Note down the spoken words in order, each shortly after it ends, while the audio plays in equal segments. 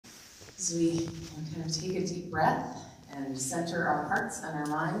As we kind of take a deep breath and center our hearts and our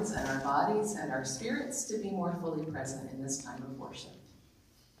minds and our bodies and our spirits to be more fully present in this time of worship.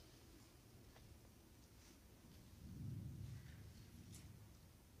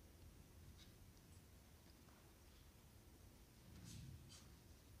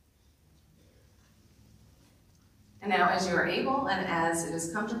 And now, as you are able and as it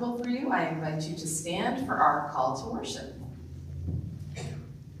is comfortable for you, I invite you to stand for our call to worship.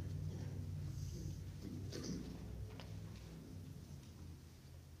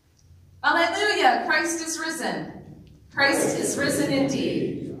 Alleluia! Christ is risen. Christ is risen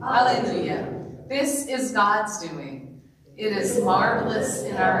indeed. Alleluia! This is God's doing. It is marvelous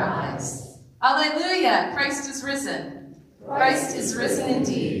in our eyes. Alleluia! Christ is risen. Christ is risen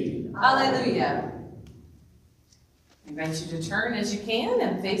indeed. Alleluia! I invite you to turn as you can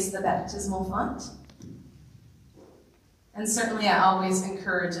and face the baptismal font. And certainly I always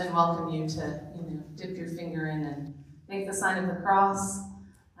encourage and welcome you to dip your finger in and make the sign of the cross.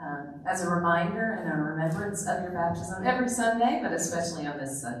 As a reminder and a remembrance of your baptism every Sunday, but especially on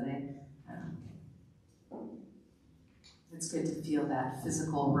this Sunday. It's good to feel that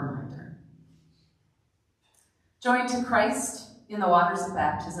physical reminder. Joined to Christ in the waters of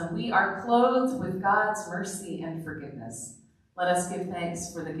baptism, we are clothed with God's mercy and forgiveness. Let us give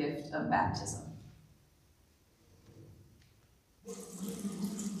thanks for the gift of baptism.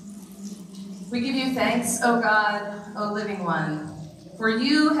 We give you thanks, O God, O living one, for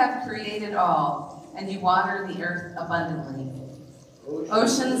you have created all, and you water the earth abundantly.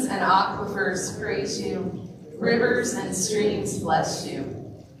 Oceans and aquifers praise you. Rivers and streams bless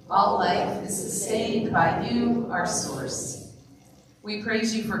you. All life is sustained by you, our source. We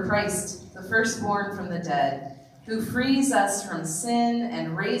praise you for Christ, the firstborn from the dead, who frees us from sin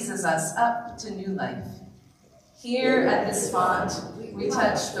and raises us up to new life. Here at this font, we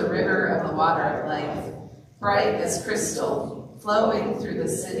touch the river of the water of life, bright as crystal, flowing through the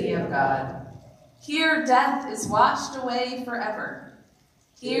city of God. Here death is washed away forever.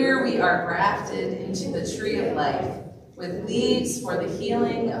 Here we are grafted into the tree of life, with leaves for the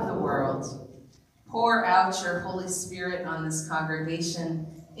healing of the world. Pour out your Holy Spirit on this congregation,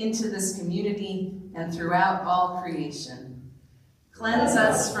 into this community, and throughout all creation. Cleanse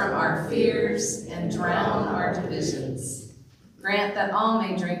us from our fears and drown our divisions. Grant that all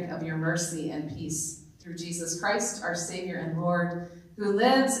may drink of your mercy and peace, through Jesus Christ, our Savior and Lord, who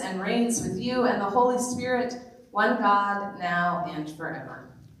lives and reigns with you and the Holy Spirit, one God, now and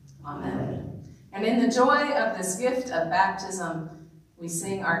forever. Amen. And in the joy of this gift of baptism, we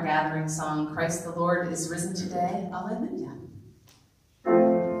sing our gathering song, Christ the Lord is risen today. Alleluia.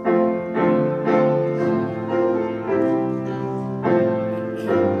 Alleluia.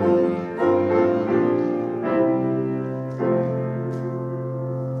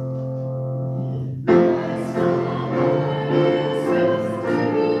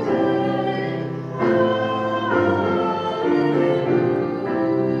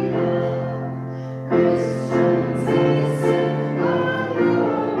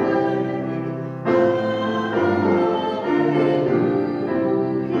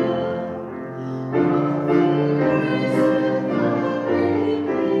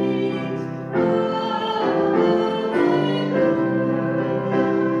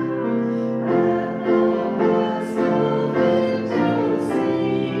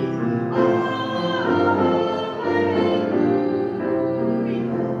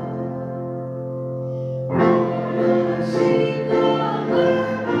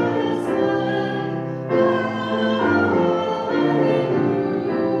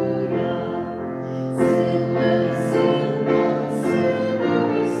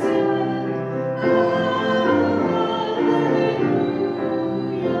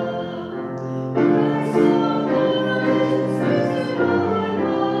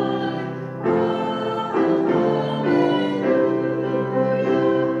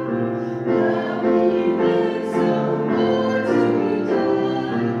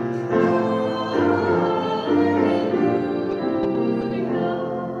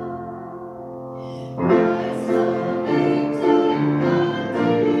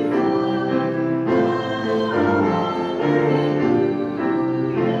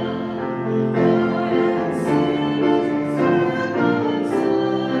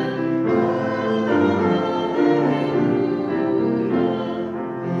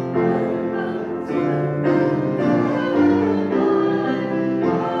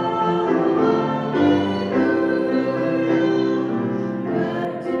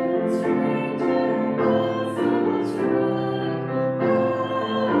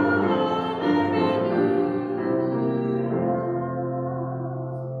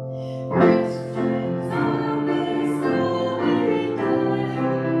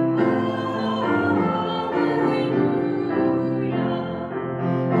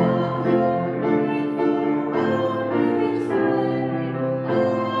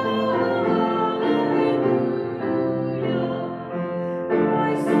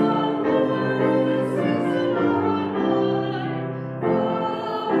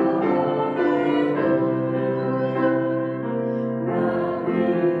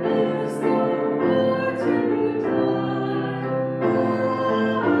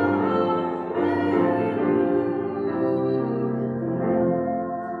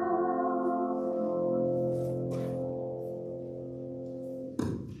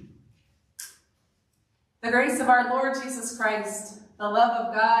 The grace of our Lord Jesus Christ, the love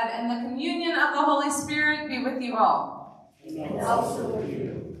of God, and the communion of the Holy Spirit be with you all. And also with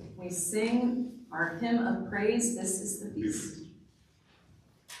you. We sing our hymn of praise, This is the Feast.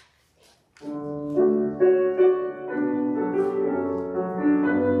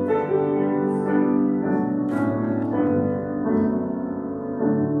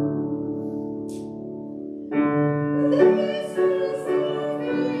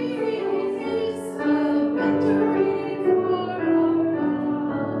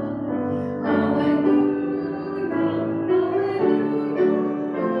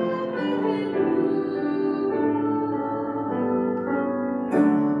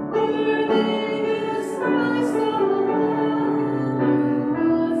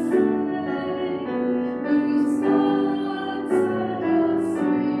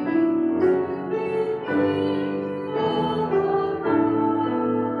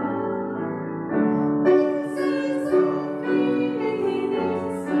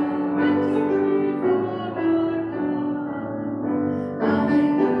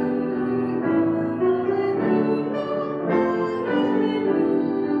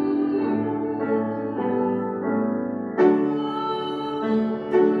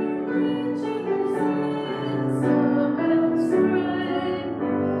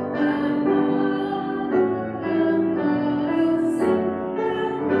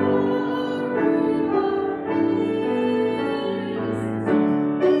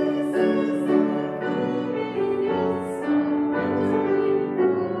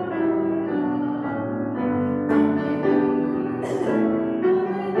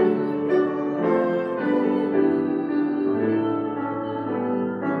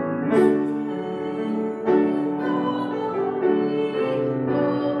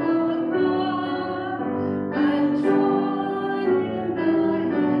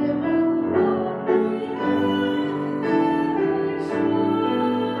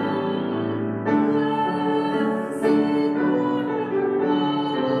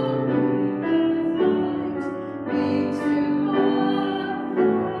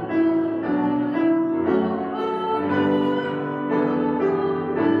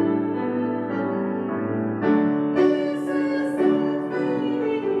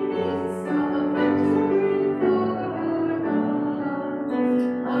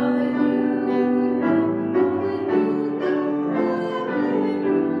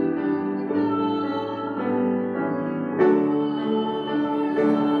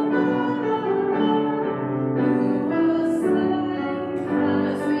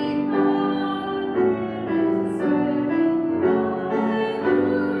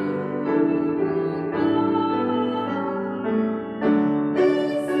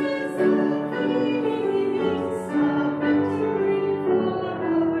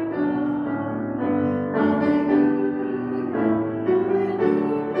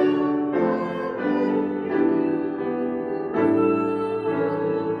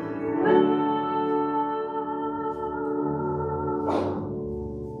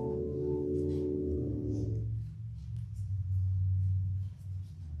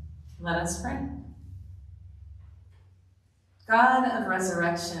 Let us pray. God of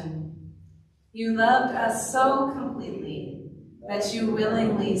resurrection, you loved us so completely that you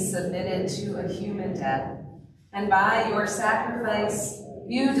willingly submitted to a human death, and by your sacrifice,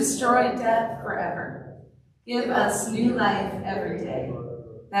 you destroyed death forever. Give us new life every day,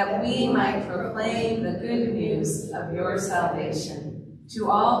 that we might proclaim the good news of your salvation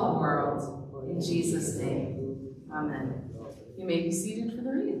to all the world. In Jesus' name, amen. You may be seated for the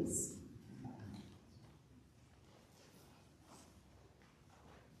readings.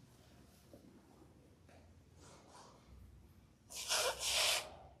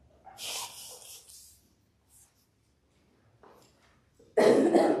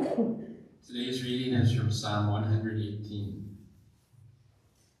 Today's reading is from Psalm 118.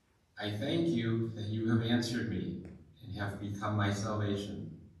 I thank you that you have answered me and have become my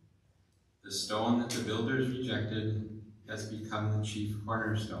salvation. The stone that the builders rejected has become the chief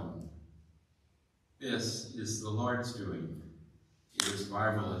cornerstone. This is the Lord's doing. It is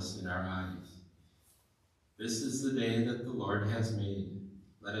marvelous in our eyes. This is the day that the Lord has made.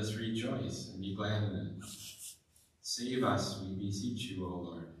 Let us rejoice and be glad in it. Save us, we beseech you, O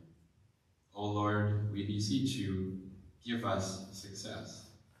Lord. O Lord, we beseech you, give us success.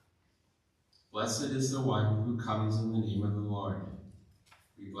 Blessed is the one who comes in the name of the Lord.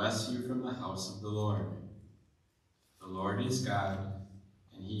 We bless you from the house of the Lord. The Lord is God,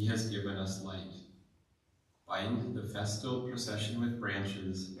 and he has given us light. Bind the festal procession with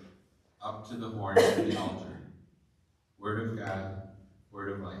branches up to the horns of the altar. Word of God,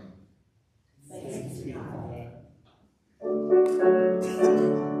 word of life. Thanks be to God.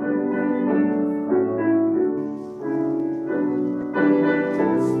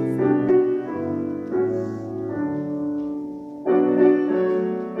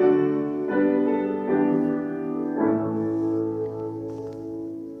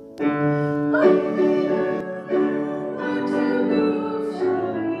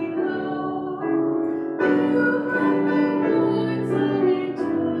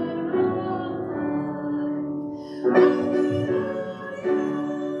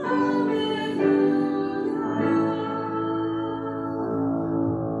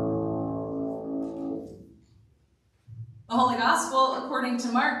 according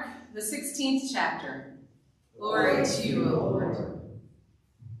to Mark, the 16th chapter. Glory to you, O Lord.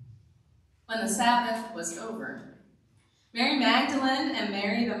 When the Sabbath was over, Mary Magdalene and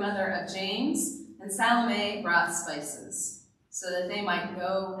Mary, the mother of James, and Salome brought spices, so that they might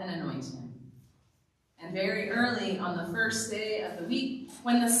go and anoint him. And very early on the first day of the week,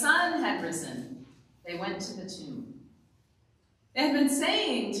 when the sun had risen, they went to the tomb. They had been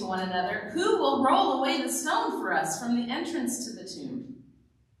saying to one another, "Who will roll away the stone for us from the entrance to the tomb?"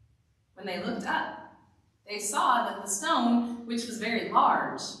 When they looked up, they saw that the stone, which was very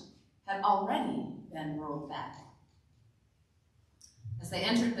large, had already been rolled back. As they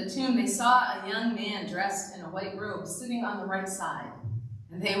entered the tomb, they saw a young man dressed in a white robe sitting on the right side,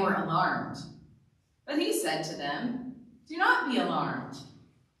 and they were alarmed. But he said to them, "Do not be alarmed.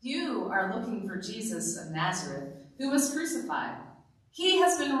 You are looking for Jesus of Nazareth, who was crucified. He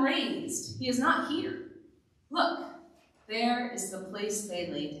has been raised. He is not here. Look, there is the place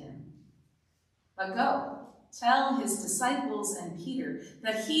they laid him. But go, tell his disciples and Peter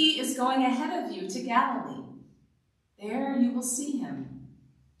that he is going ahead of you to Galilee. There you will see him,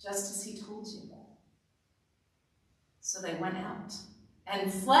 just as he told you." So they went out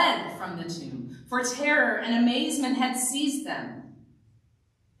and fled from the tomb, for terror and amazement had seized them.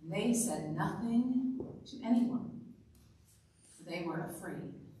 And they said nothing to anyone, for they were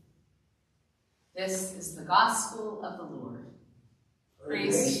afraid. This is the gospel of the Lord.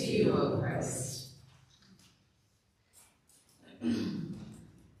 Praise to you, O Christ.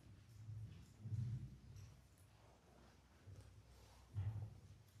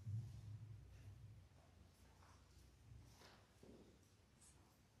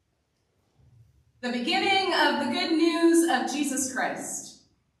 The beginning of the good news of Jesus Christ.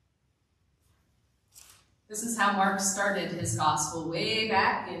 This is how Mark started his gospel way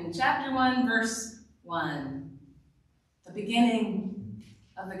back in chapter 1, verse 1. The beginning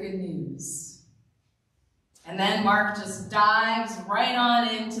of the good news. And then Mark just dives right on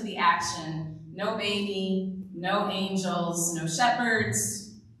into the action. No baby, no angels, no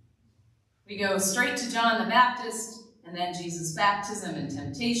shepherds. We go straight to John the Baptist, and then Jesus' baptism and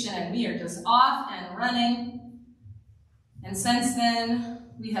temptation, and we are just off and running. And since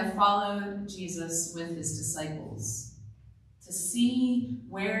then, we have followed Jesus with his disciples to see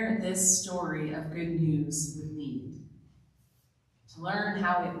where this story of good news would lead, to learn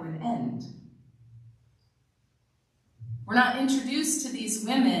how it would end. We're not introduced to these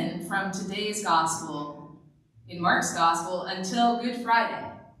women from today's gospel, in Mark's gospel, until Good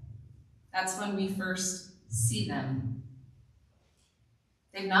Friday. That's when we first see them.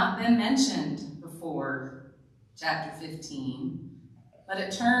 They've not been mentioned before chapter 15, but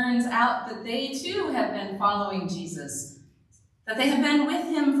it turns out that they too have been following Jesus, that they have been with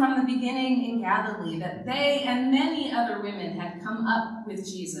him from the beginning in Galilee, that they and many other women had come up with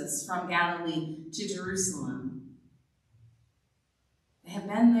Jesus from Galilee to Jerusalem. They have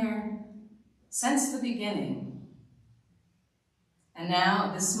been there since the beginning. And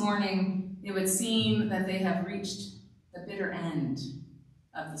now, this morning, it would seem that they have reached the bitter end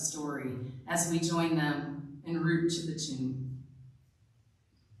of the story as we join them en route to the tomb.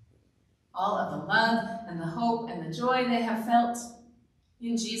 All of the love and the hope and the joy they have felt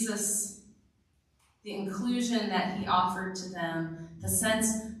in Jesus, the inclusion that he offered to them, the sense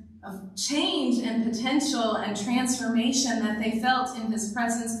of change and potential and transformation that they felt in his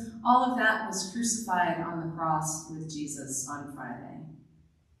presence, all of that was crucified on the cross with Jesus on Friday.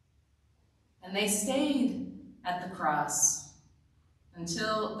 And they stayed at the cross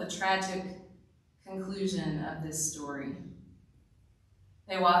until the tragic conclusion of this story.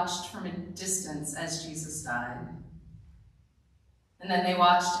 They watched from a distance as Jesus died. And then they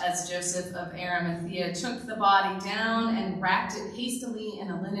watched as Joseph of Arimathea took the body down and wrapped it hastily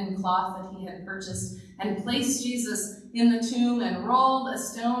in a linen cloth that he had purchased and placed Jesus in the tomb and rolled a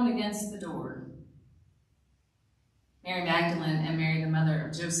stone against the door. Mary Magdalene and Mary, the mother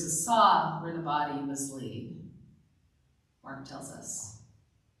of Joseph, saw where the body was laid, Mark tells us.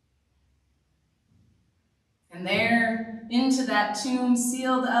 And there, into that tomb,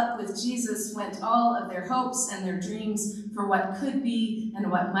 sealed up with Jesus, went all of their hopes and their dreams for what could be and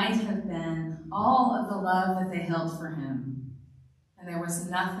what might have been, all of the love that they held for him. And there was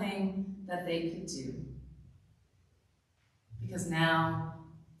nothing that they could do. Because now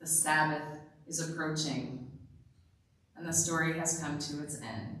the Sabbath is approaching, and the story has come to its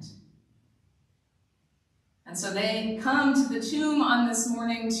end. And so they come to the tomb on this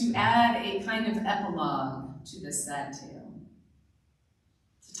morning to add a kind of epilogue to this sad tale.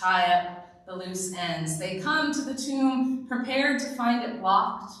 To tie up the loose ends, they come to the tomb prepared to find it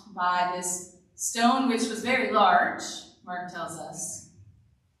blocked by this stone, which was very large, Mark tells us,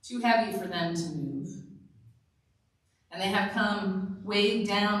 too heavy for them to move. And they have come weighed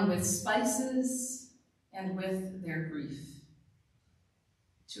down with spices and with their grief,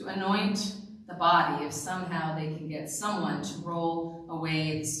 to anoint the body if somehow they can get someone to roll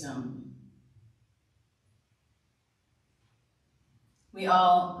away the stone. We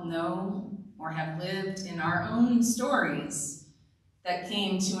all know or have lived in our own stories that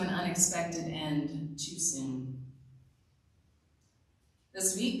came to an unexpected end too soon.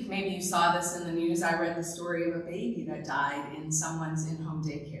 This week, maybe you saw this in the news, I read the story of a baby that died in someone's in-home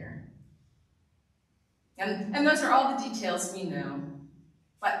daycare. And those are all the details we know.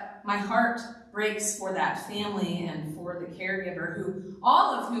 But my heart breaks for that family and for the caregiver, who,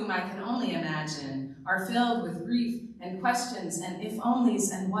 all of whom I can only imagine, are filled with grief and questions and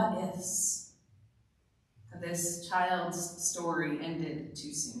if-onlys and what-ifs. This child's story ended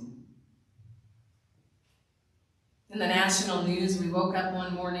too soon. In the national news, we woke up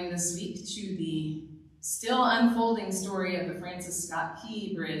one morning this week to the still unfolding story of the Francis Scott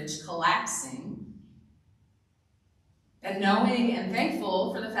Key Bridge collapsing, and knowing and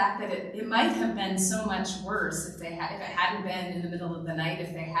thankful for the fact that it might have been so much worse if it hadn't been in the middle of the night,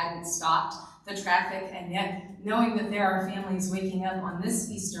 if they hadn't stopped the traffic, and yet knowing that there are families waking up on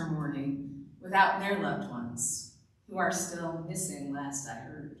this Easter morning without their loved ones, who are still missing, last I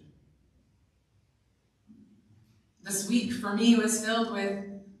heard. This week for me was filled with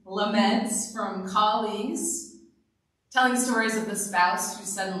laments from colleagues, telling stories of the spouse who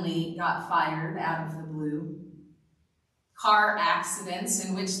suddenly got fired out of the blue, car accidents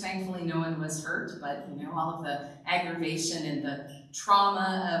in which thankfully no one was hurt, but all of the aggravation and the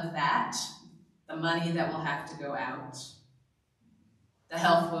trauma of that, the money that will have to go out, the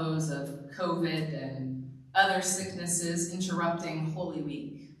health woes of COVID and other sicknesses interrupting Holy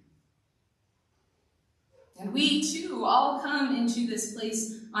Week. And we too all come into this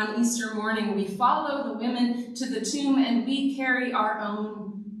place on Easter morning. We follow the women to the tomb and we carry our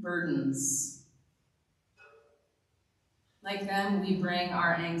own burdens. Like them, we bring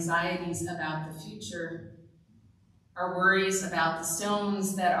our anxieties about the future, our worries about the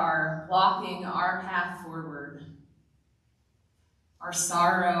stones that are blocking our path forward, our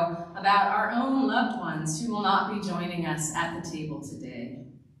sorrow about our own loved ones who will not be joining us at the table today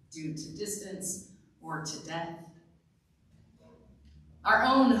due to distance or to death, our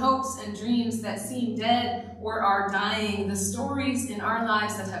own hopes and dreams that seem dead or are dying, the stories in our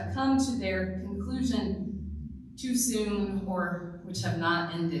lives that have come to their conclusion too soon or which have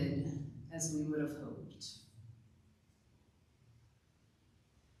not ended as we would have hoped.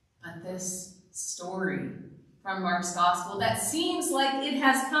 But this story from Mark's gospel that seems like it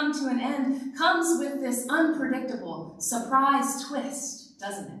has come to an end comes with this unpredictable surprise twist,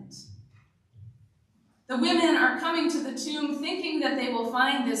 doesn't it? The women are coming to the tomb thinking that they will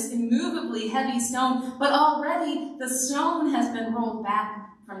find this immovably heavy stone, but already the stone has been rolled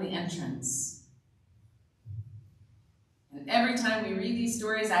back from the entrance. And every time we read these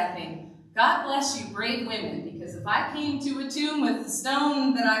stories, I think, God bless you, brave women, because if I came to a tomb with the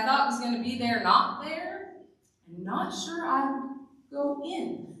stone that I thought was going to be there not there, I'm not sure I would go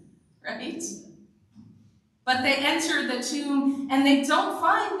in, right? But they enter the tomb and they don't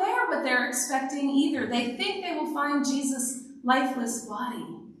find there what they're expecting either. They think they will find Jesus' lifeless body.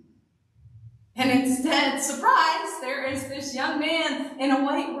 And instead, surprise, there is this young man in a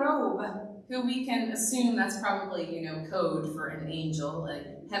white robe who we can assume that's probably, code for an angel,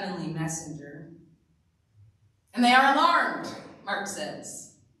 a heavenly messenger. And they are alarmed, Mark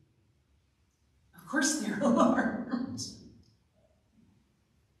says. Of course they're alarmed.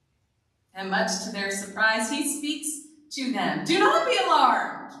 And much to their surprise, he speaks to them. Do not be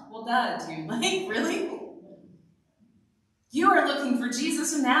alarmed. Well, duh, dude. Really? You are looking for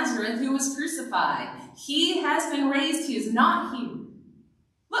Jesus of Nazareth who was crucified. He has been raised. He is not here.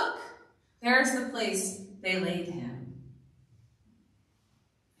 Look, there's the place they laid him.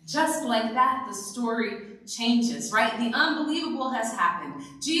 Just like that, the story changes, right? The unbelievable has happened.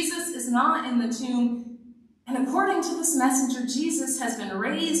 Jesus is not in the tomb. And according to this messenger, Jesus has been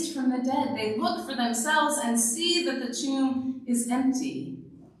raised from the dead. They look for themselves and see that the tomb is empty.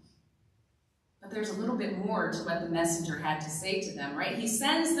 But there's a little bit more to what the messenger had to say to them, right? He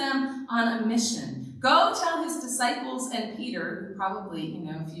sends them on a mission. Go tell his disciples and Peter, who probably,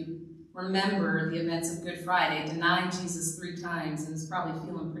 if you remember the events of Good Friday, denied Jesus 3 times and is probably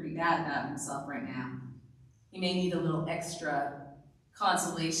feeling pretty bad about himself right now. He may need a little extra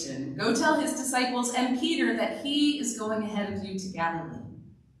consolation. Go tell his disciples and Peter that he is going ahead of you to Galilee.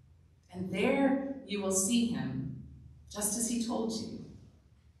 And there you will see him, just as he told you.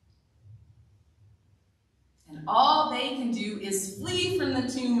 And And all they can do is flee from the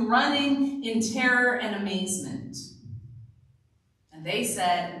tomb, running in terror and amazement. And they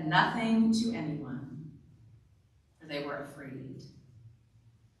said nothing to anyone, for they were afraid.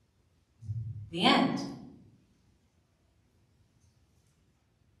 The end.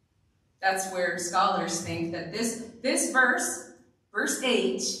 That's where scholars think that this verse, verse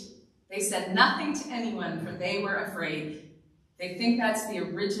 8, they said nothing to anyone, for they were afraid. They think that's the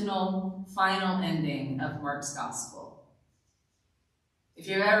original final ending of Mark's gospel. If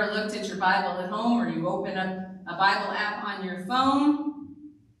you've ever looked at your Bible at home, or you open up a Bible app on your phone,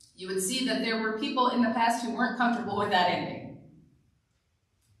 you would see that there were people in the past who weren't comfortable with that ending.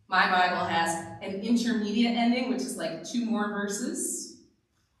 My Bible has an intermediate ending, which is like 2 more verses,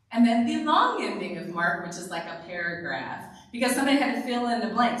 and then the long ending of Mark, which is like a paragraph, because somebody had to fill in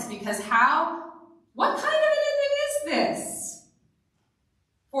the blanks. Because what kind of an ending is this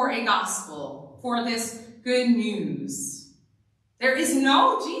for a gospel, for this good news? There is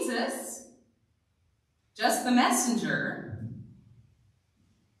no Jesus, just the messenger.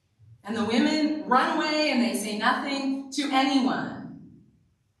 And the women run away and they say nothing to anyone.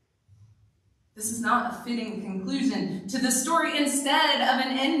 This is not a fitting conclusion to the story. Instead of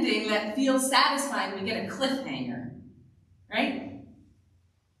an ending that feels satisfying, we get a cliffhanger, right?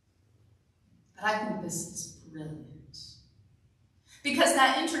 But I think this is brilliant. Because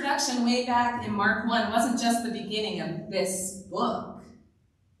that introduction way back in Mark 1 wasn't just the beginning of this book.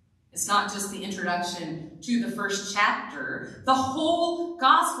 It's not just the introduction to the first chapter. The whole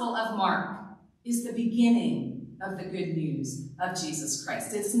Gospel of Mark is the beginning of the good news of Jesus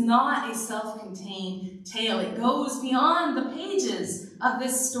Christ. It's not a self-contained tale. It goes beyond the pages of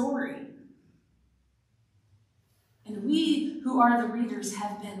this story. And we who are the readers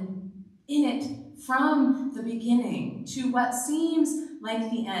have been in it from the beginning to what seems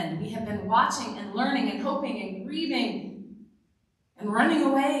like the end. We have been watching and learning and hoping and grieving and running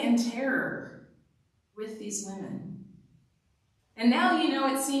away in terror with these women. And now,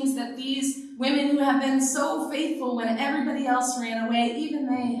 it seems that these women who have been so faithful when everybody else ran away, even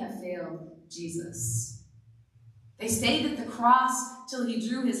they have failed Jesus. They stayed at the cross till he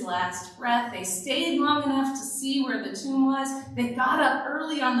drew his last breath. They stayed long enough to see where the tomb was. They got up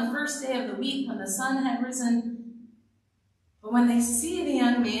early on the first day of the week when the sun had risen. But when they see the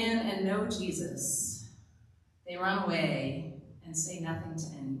young man and know Jesus, they run away and say nothing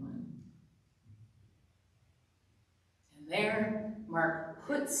to anyone. And there, Mark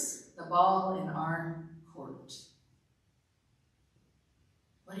puts the ball in our court.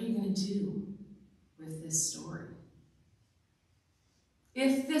 What are you going to do with this story?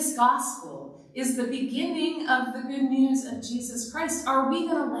 If this gospel is the beginning of the good news of Jesus Christ, are we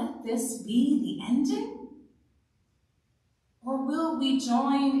going to let this be the ending? Or will we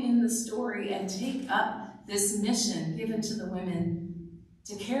join in the story and take up this mission given to the women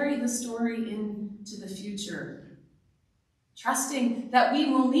to carry the story into the future, trusting that we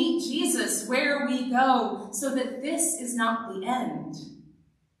will meet Jesus where we go, so that this is not the end,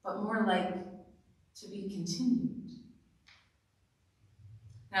 but more like to be continued?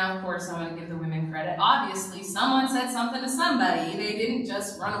 Now, of course, I want to give the women credit. Obviously, someone said something to somebody. They didn't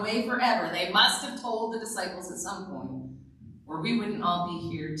just run away forever. They must have told the disciples at some point, or we wouldn't all be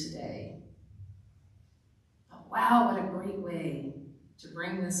here today. But wow, what a great way to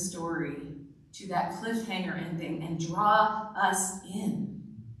bring this story to that cliffhanger ending and draw us in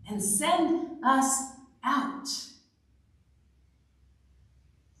and send us out,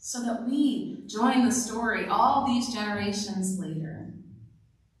 so that we join the story all these generations later.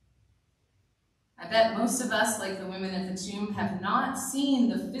 I bet most of us, like the women at the tomb, have not seen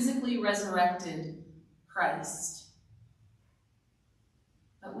the physically resurrected Christ.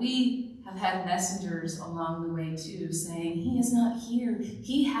 But we have had messengers along the way too, saying, he is not here.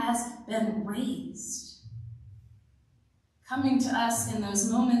 He has been raised. Coming to us in those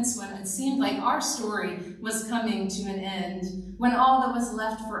moments when it seemed like our story was coming to an end, when all that was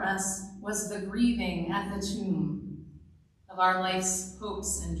left for us was the grieving at the tomb of our life's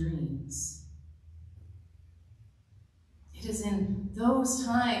hopes and dreams. It is in those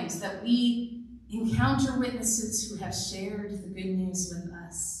times that we encounter witnesses who have shared the good news with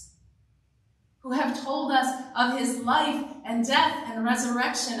us, who have told us of his life and death and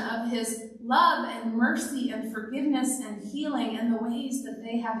resurrection, of his love and mercy and forgiveness and healing, and the ways that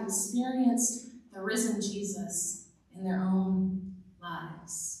they have experienced the risen Jesus in their own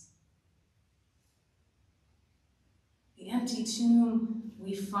lives. The empty tomb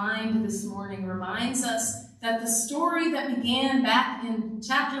we find this morning reminds us that the story that began back in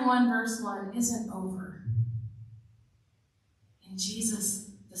chapter 1, verse 1 isn't over. In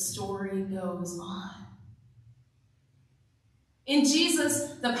Jesus, the story goes on. In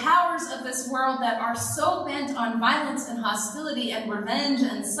Jesus, the powers of this world that are so bent on violence and hostility and revenge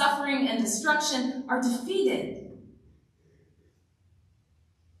and suffering and destruction are defeated.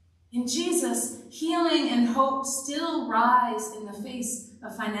 In Jesus, healing and hope still rise in the face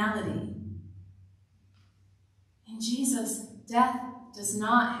of finality. In Jesus, death does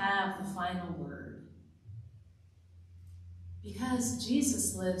not have the final word. Because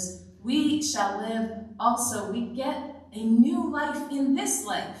Jesus lives, we shall live also. We get a new life in this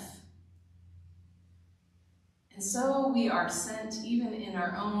life. And so we are sent, even in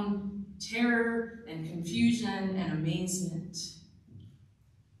our own terror and confusion and amazement,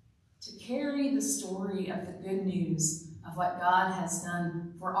 to carry the story of the good news of what God has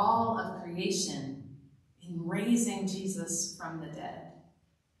done for all of creation in raising Jesus from the dead.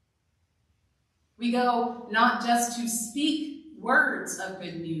 We go not just to speak words of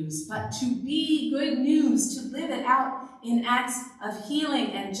good news, but to be good news, to live it out in acts of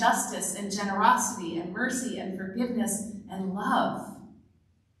healing and justice and generosity and mercy and forgiveness and love.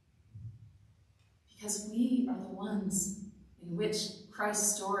 Because we are the ones in which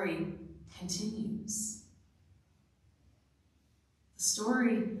Christ's story continues. The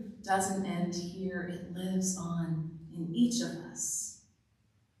story doesn't end here. It lives on in each of us.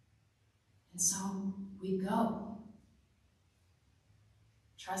 And so we go,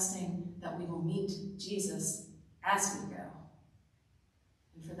 trusting that we will meet Jesus as we go.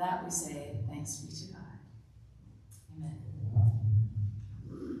 And for that we say, thanks be to God. Amen.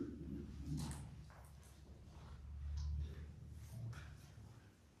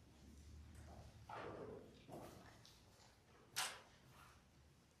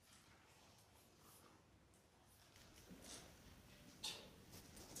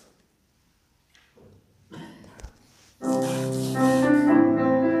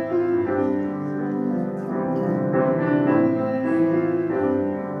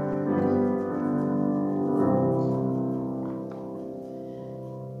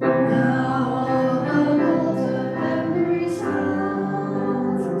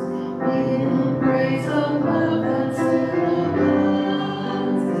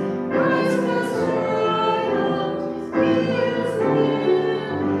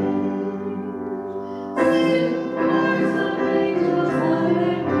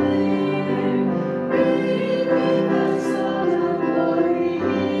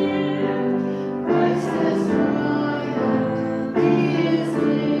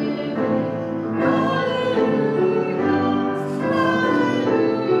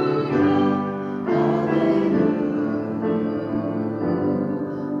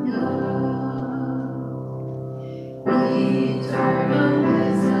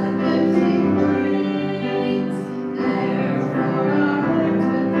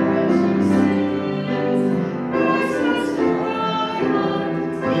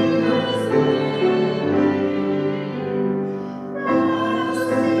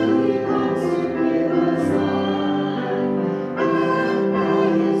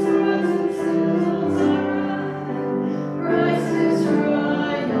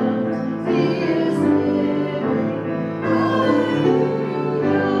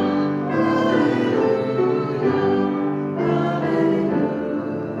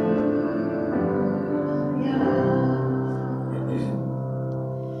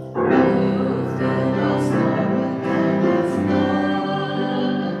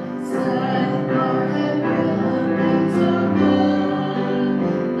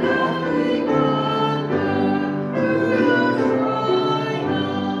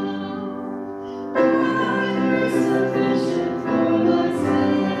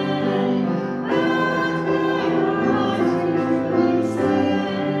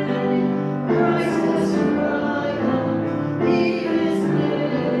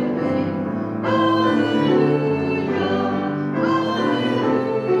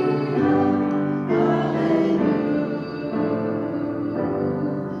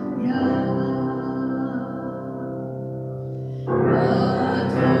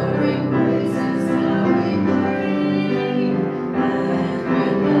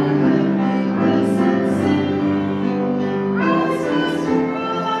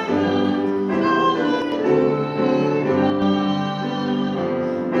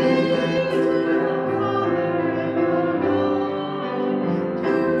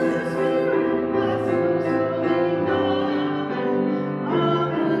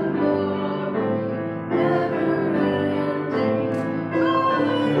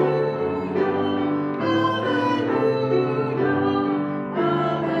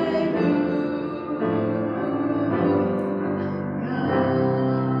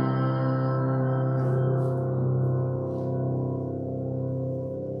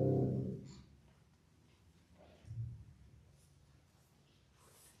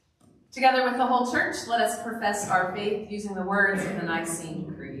 Together with the whole church, let us profess our faith using the words of the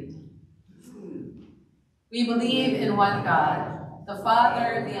Nicene Creed. We believe in one God, the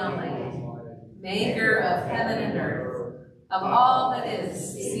Father, the Almighty, maker of heaven and earth, of all that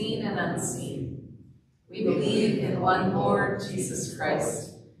is seen and unseen. We believe in one Lord Jesus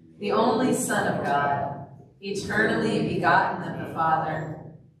Christ, the only Son of God, eternally begotten of the Father,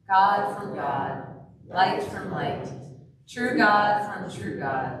 God from God, light from light, true God from true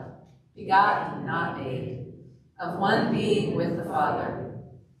God, begotten, not made, of one being with the Father.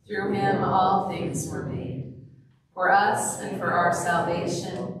 Through him all things were made. For us and for our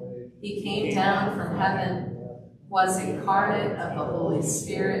salvation, he came down from heaven, was incarnate of the Holy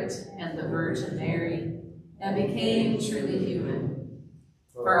Spirit and the Virgin Mary, and became truly human.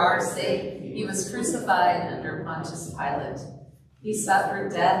 For our sake, he was crucified under Pontius Pilate. He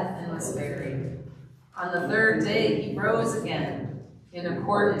suffered death and was buried. On the third day, he rose again, in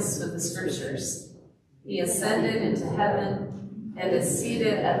accordance with the Scriptures. He ascended into heaven and is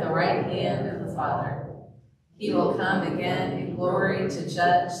seated at the right hand of the Father. He will come again in glory to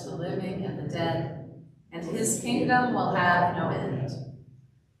judge the living and the dead, and his kingdom will have no end.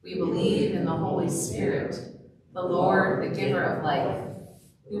 We believe in the Holy Spirit, the Lord, the giver of life,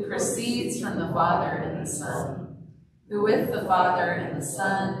 who proceeds from the Father and the Son, who with the Father and the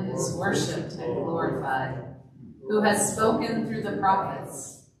Son is worshipped and glorified, who has spoken through the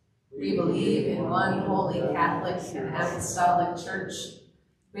prophets. We believe in one holy Catholic and Apostolic Church.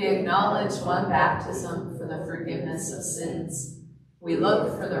 We acknowledge one baptism for the forgiveness of sins. We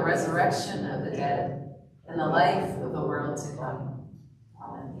look for the resurrection of the dead and the life of the world to come.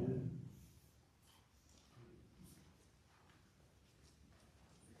 Amen.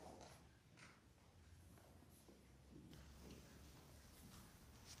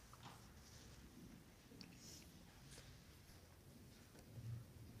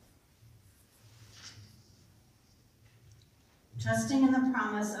 Trusting in the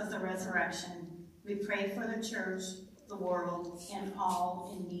promise of the resurrection, we pray for the church, the world, and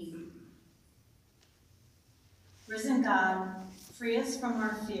all in need. Risen God, free us from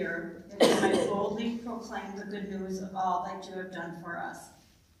our fear, that we might boldly proclaim the good news of all that you have done for us.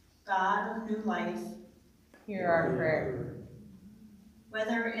 God of new life, Hear our prayer.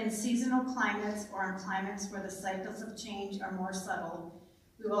 Whether in seasonal climates or in climates where the cycles of change are more subtle,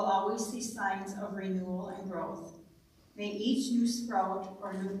 we will always see signs of renewal and growth. May each new sprout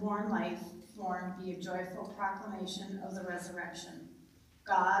or newborn life form be a joyful proclamation of the resurrection.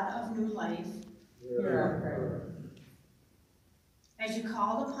 God of new life, Hear our prayer. as you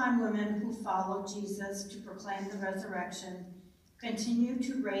called upon women who followed Jesus to proclaim the resurrection, continue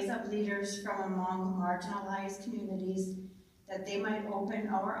to raise up leaders from among marginalized communities that they might open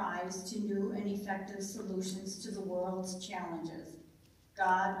our eyes to new and effective solutions to the world's challenges.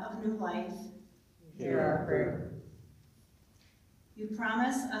 God of new life, Hear our prayer. you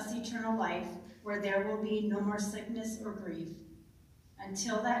promise us eternal life where there will be no more sickness or grief.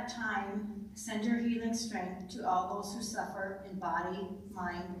 Until that time, send your healing strength to all those who suffer in body,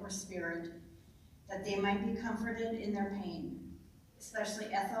 mind, or spirit, that they might be comforted in their pain, especially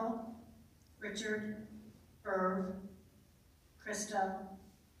Ethel, Richard, Irv, Krista,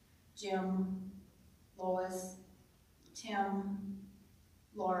 Jim, Lois, Tim,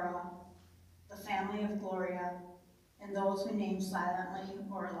 Laura, the family of Gloria, and those who name silently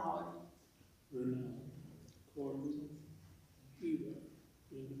or aloud.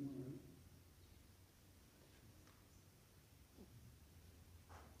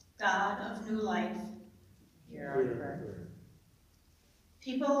 God of new life, Hear our prayer.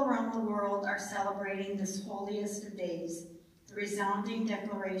 people around the world are celebrating this holiest of days, the resounding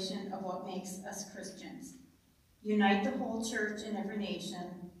declaration of what makes us Christians. Unite the whole church and every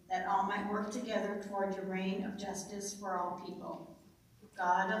nation, that all might work together toward your reign of justice for all people.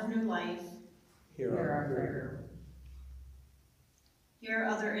 God of new life, Hear our prayer. here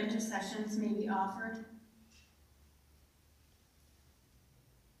other intercessions may be offered.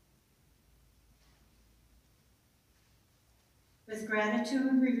 With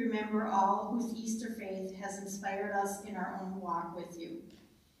gratitude, we remember all whose Easter faith has inspired us in our own walk with you.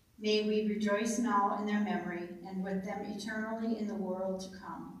 May we rejoice now in their memory and with them eternally in the world to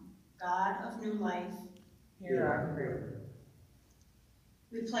come. God of new life, Hear our prayer.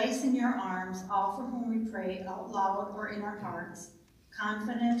 we place in your arms all for whom we pray out loud or in our hearts,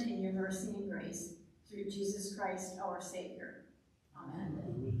 confident in your mercy and grace, through Jesus Christ our Savior.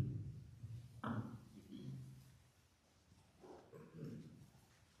 Amen.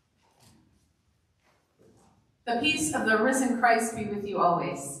 The peace of the risen Christ be with you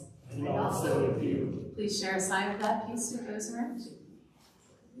always. And also with you. Please share a sign of that peace with those around you.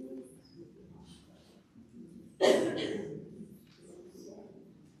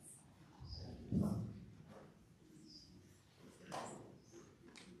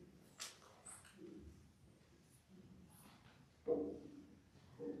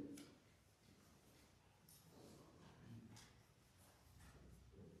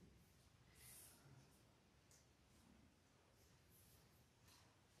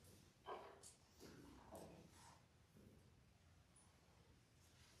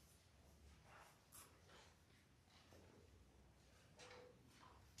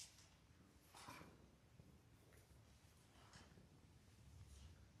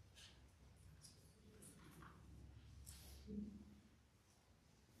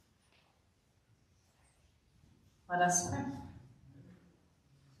 Let us pray.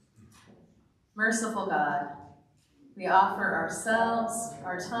 Merciful God, we offer ourselves,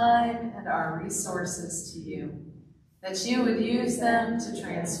 our time, and our resources to you, that you would use them to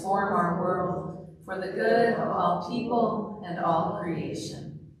transform our world for the good of all people and all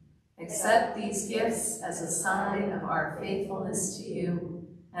creation. Accept these gifts as a sign of our faithfulness to you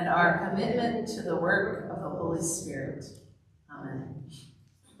and our commitment to the work of the Holy Spirit. Amen.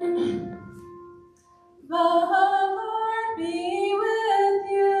 The Lord be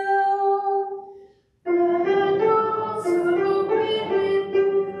with you, and also with you.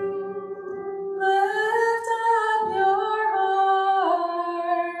 Lift up your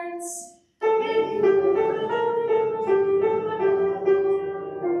hearts.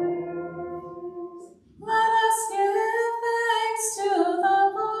 Let us give thanks to the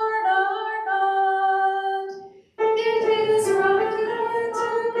Lord our God. It is right to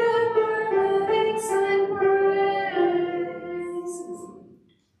give thanks and praise.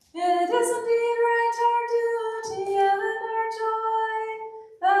 It is indeed right, our duty and our joy,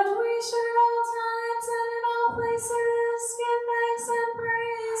 that we should all times and in all places give thanks and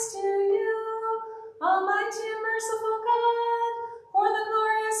praise to you, Almighty and merciful God, for the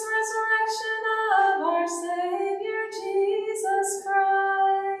glorious resurrection of our Savior Jesus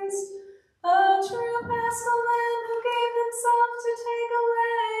Christ, a true Paschal Lamb who gave himself to take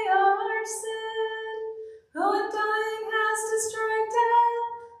away our sin, who in dying has destroyed death,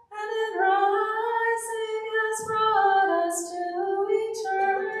 and in rising has brought us to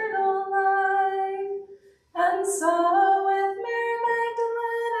eternal life. And so with Mary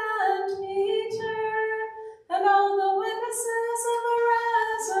Magdalene and Peter, and all the witnesses of the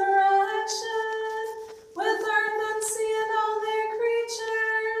resurrection, with earth and sea and all their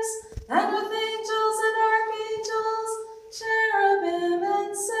creatures, and with angels and archangels, cherubim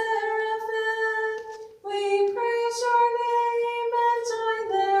and seraphim, we praise your name and join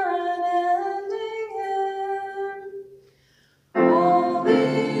their unending hymn. Holy,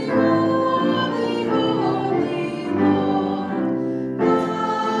 holy, holy Lord,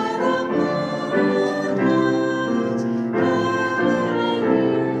 God of power and might, heaven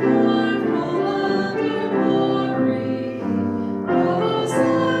and earth are full of your glory.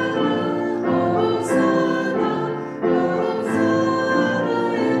 Hosanna, Hosanna, Hosanna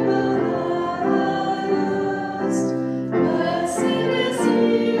in the highest. Blessed is he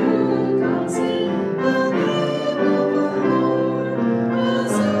who comes in the name of the Lord.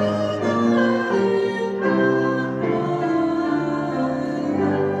 Hosanna in the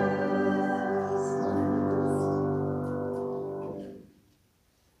highest.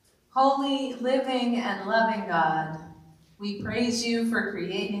 Holy, living, and loving God, we praise you for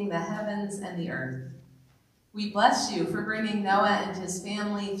creating the heavens and the earth. We bless you for bringing Noah and his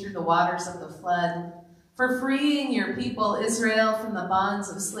family through the waters of the flood, for freeing your people Israel from the bonds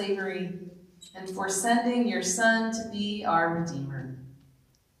of slavery, and for sending your Son to be our Redeemer.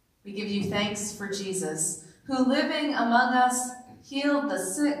 We give you thanks for Jesus, who living among us healed the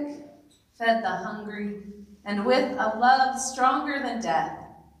sick, fed the hungry, and with a love stronger than death,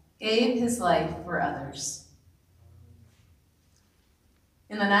 gave his life for others.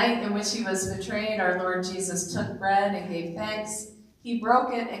 In the night in which he was betrayed, our Lord Jesus took bread and gave thanks. He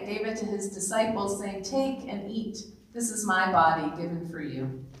broke it and gave it to his disciples, saying, "Take and eat. This is my body given for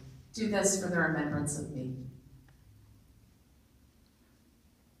you. Do this for the remembrance of me."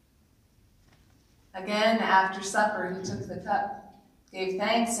 Again, after supper, he took the cup, gave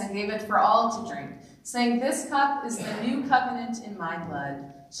thanks, and gave it for all to drink, saying, "This cup is the new covenant in my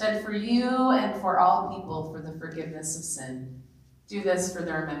blood, shed for you and for all people for the forgiveness of sin. Do this for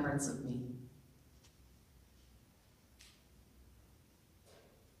the remembrance of me."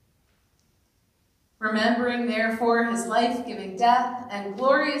 Remembering, therefore, his life-giving death and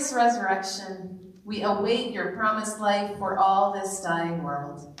glorious resurrection, we await your promised life for all this dying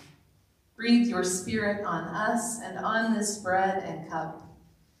world. Breathe your Spirit on us and on this bread and cup.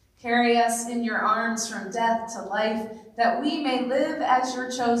 Carry us in your arms from death to life, that we may live as your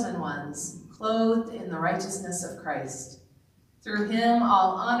chosen ones, clothed in the righteousness of Christ. Through him,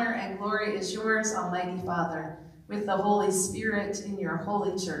 all honor and glory is yours, Almighty Father, with the Holy Spirit in your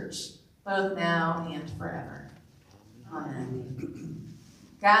holy church, both now and forever. Amen.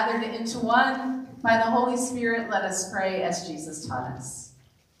 Gathered into one by the Holy Spirit, let us pray as Jesus taught us.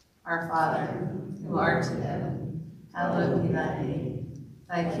 Our Father, who art in heaven, hallowed be thy name.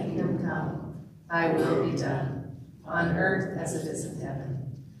 Thy kingdom come, thy will be done, on earth as it is in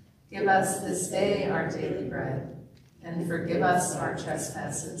heaven. Give us this day our daily bread, and forgive us our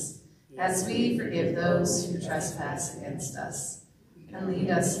trespasses, as we forgive those who trespass against us. And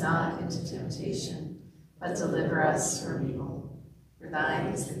lead us not into temptation, but deliver us from evil. For thine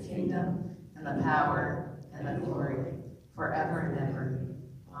is the kingdom, and the power, and the glory, forever and ever.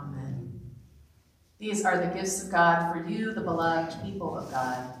 Amen. These are the gifts of God for you, the beloved people of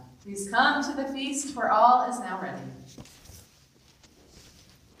God. Please come to the feast, for all is now ready.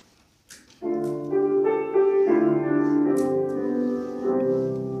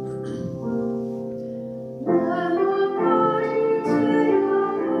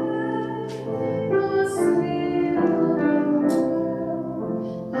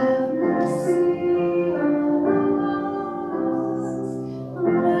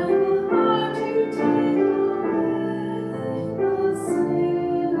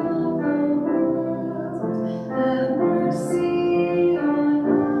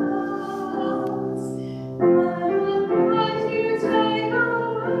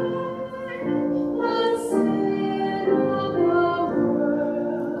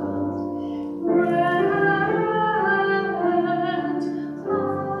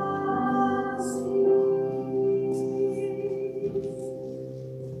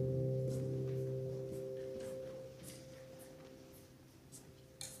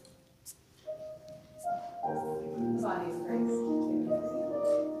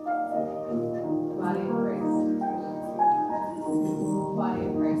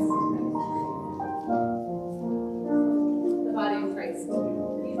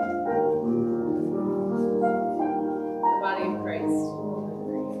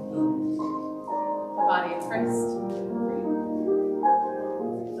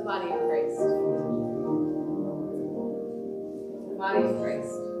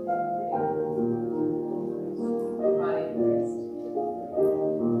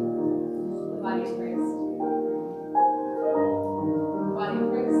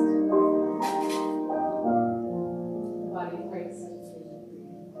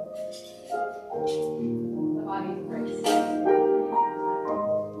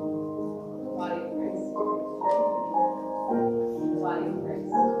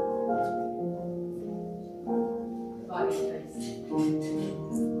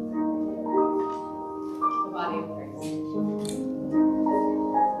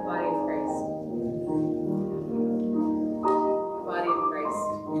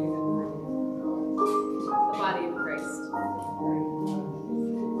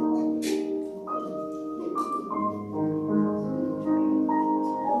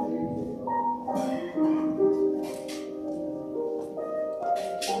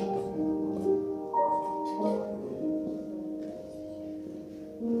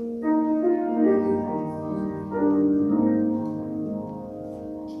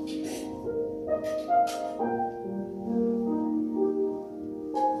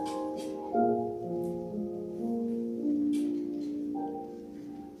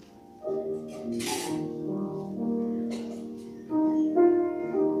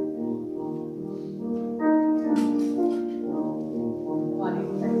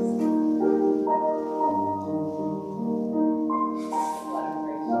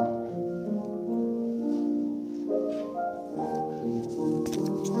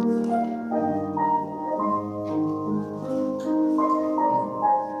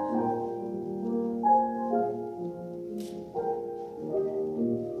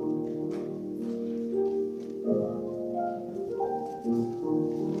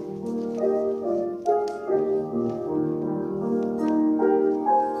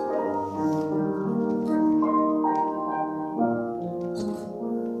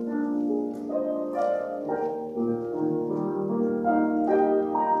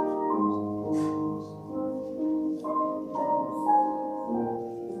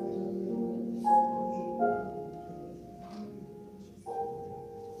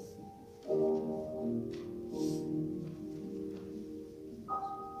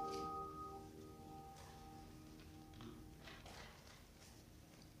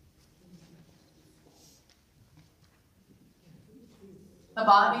 The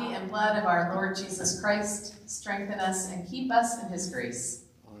body and blood of our Lord Jesus Christ strengthen us and keep us in his grace.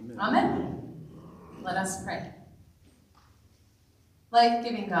 Amen. Amen. Let us pray.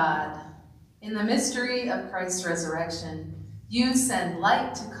 Life-giving God, in the mystery of Christ's resurrection, you send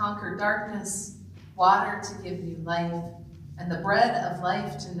light to conquer darkness, water to give new life, and the bread of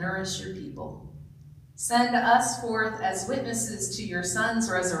life to nourish your people. Send us forth as witnesses to your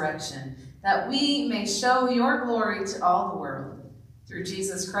Son's resurrection, that we may show your glory to all the world. Through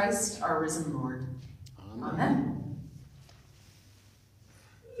Jesus Christ, our risen Lord. Amen.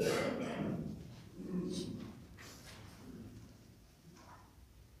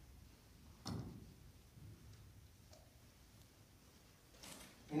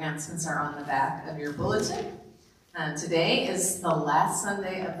 announcements are on the back of your bulletin. Today is the last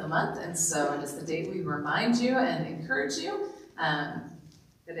Sunday of the month, and so it is the day we remind you and encourage you that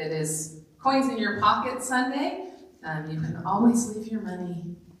it is Coins in Your Pocket Sunday. You can always leave your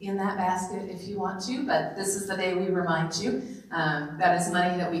money in that basket if you want to, but this is the day we remind you. That is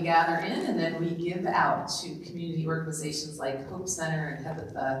money that we gather in and then we give out to community organizations like Hope Center and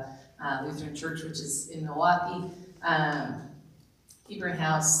Hebron Lutheran Church, which is in Milwaukee, Hebron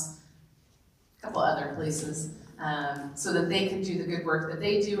House, a couple other places, so that they can do the good work that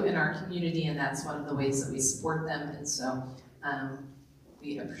they do in our community, and that's one of the ways that we support them. And so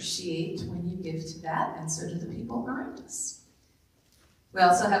we appreciate when you give to that, and so do the people around us. We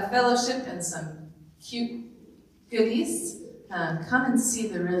also have fellowship and some cute goodies. Come and see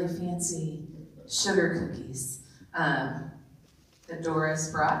the really fancy sugar cookies that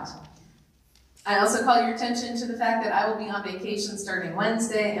Doris brought. I also call your attention to the fact that I will be on vacation starting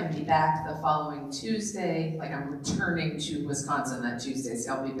Wednesday and be back the following Tuesday. Like, I'm returning to Wisconsin that Tuesday,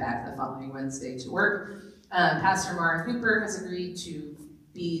 so I'll be back the following Wednesday to work. Pastor Maren Hooper has agreed to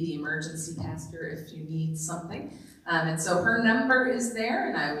be the emergency pastor if you need something. And so her number is there,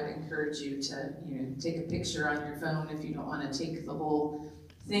 and I would encourage you to take a picture on your phone if you don't want to take the whole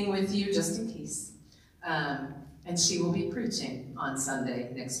thing with you, just in case. And she will be preaching on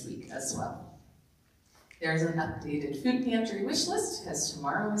Sunday next week as well. There's an updated food pantry wish list, because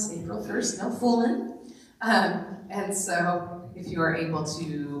tomorrow is April 1st, no fooling. And so if you are able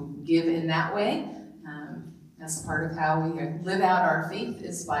to give in that way, as part of how we live out our faith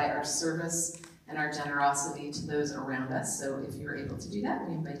is by our service and our generosity to those around us. So if you're able to do that,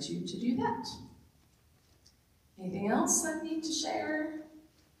 we invite you to do that. Anything else I need to share?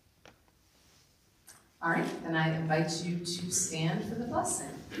 All right, then I invite you to stand for the blessing.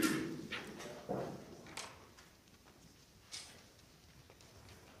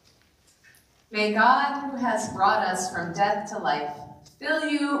 May God, who has brought us from death to life, fill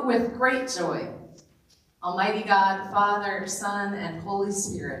you with great joy. Almighty God, Father, Son, and Holy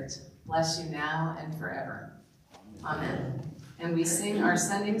Spirit, bless you now and forever. Amen. And we sing our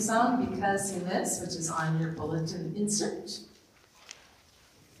sending song, Because He Lives, which is on your bulletin insert.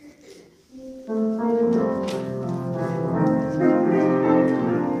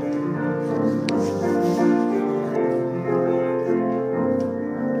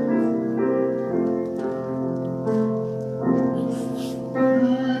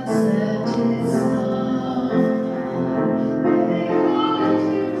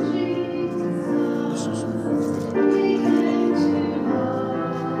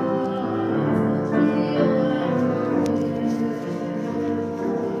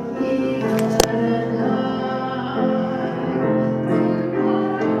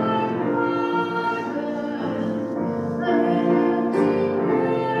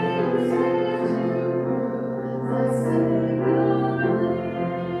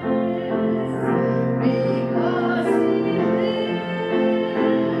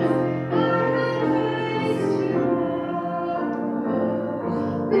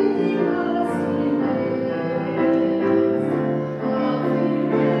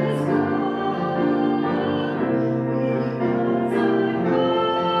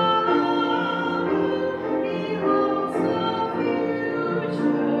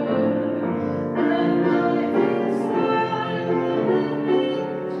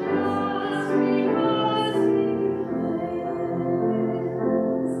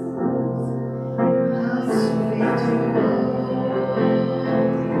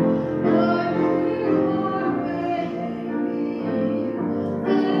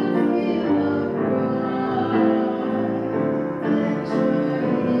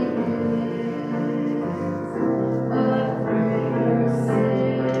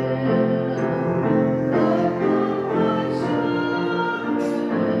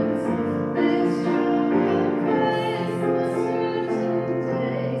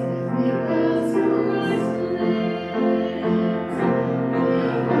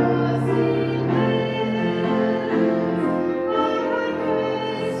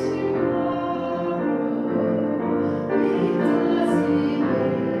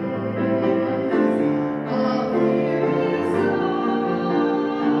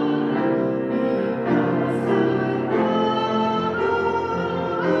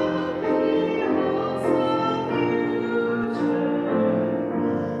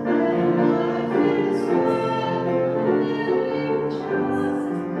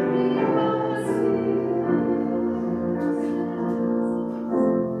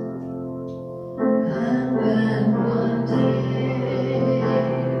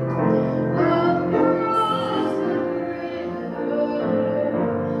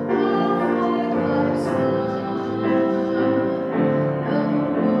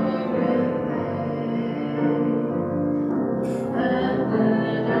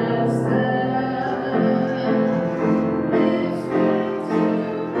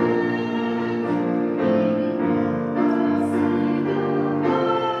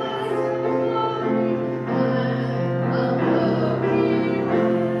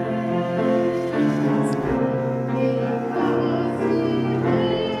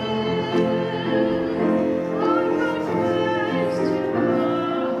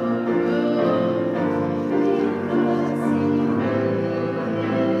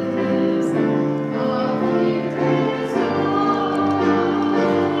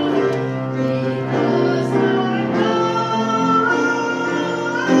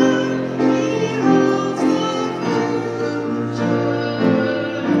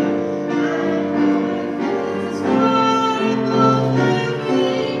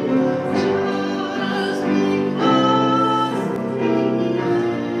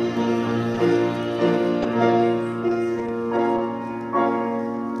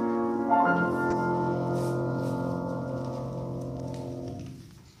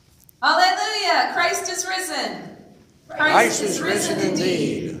 is risen. Christ is risen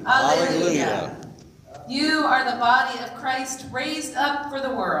indeed. Alleluia. You are the body of Christ raised up for the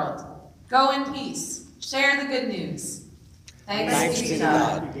world. Go in peace. Share the good news. Thanks be to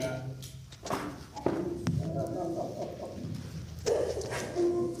God.